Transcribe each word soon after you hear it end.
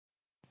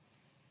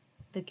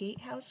The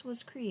Gatehouse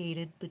was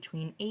created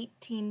between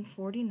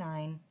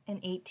 1849 and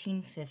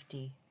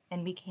 1850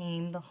 and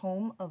became the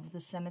home of the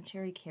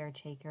cemetery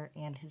caretaker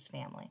and his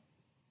family.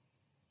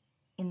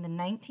 In the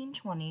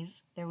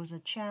 1920s, there was a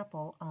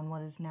chapel on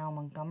what is now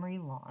Montgomery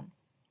Lawn.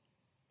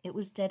 It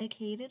was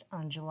dedicated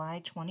on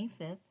July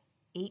 25,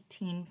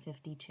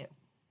 1852.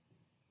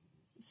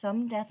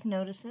 Some death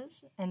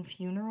notices and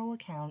funeral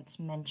accounts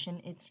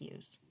mention its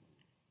use.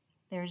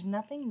 There is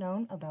nothing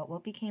known about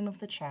what became of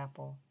the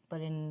chapel, but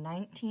in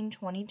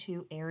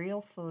 1922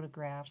 aerial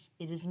photographs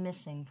it is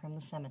missing from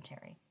the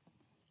cemetery.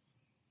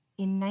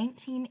 In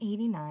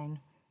 1989,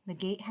 the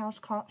Gatehouse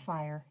caught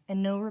fire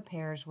and no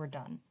repairs were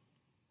done.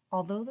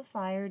 Although the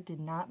fire did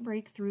not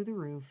break through the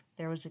roof,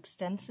 there was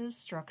extensive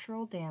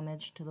structural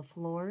damage to the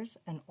floors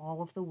and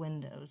all of the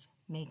windows,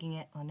 making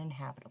it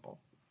uninhabitable.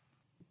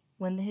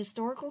 When the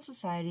Historical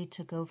Society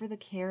took over the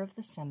care of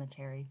the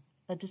cemetery,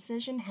 a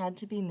decision had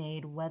to be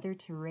made whether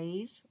to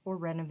raze or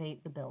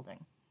renovate the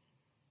building.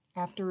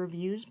 After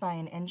reviews by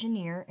an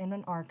engineer and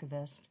an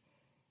archivist,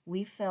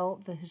 we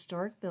felt the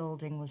historic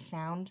building was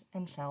sound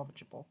and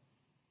salvageable.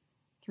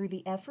 Through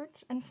the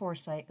efforts and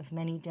foresight of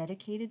many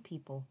dedicated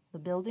people, the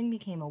building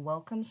became a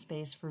welcome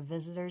space for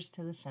visitors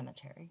to the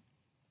cemetery.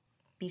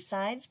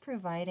 Besides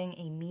providing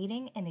a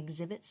meeting and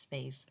exhibit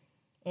space,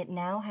 it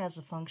now has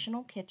a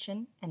functional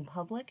kitchen and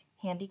public,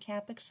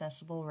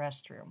 handicap-accessible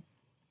restroom,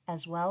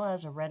 as well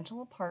as a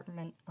rental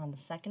apartment on the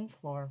second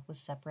floor with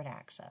separate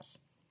access.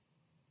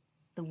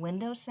 The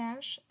window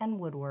sash and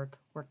woodwork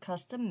were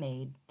custom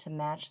made to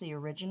match the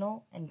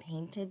original and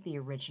painted the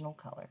original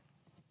color.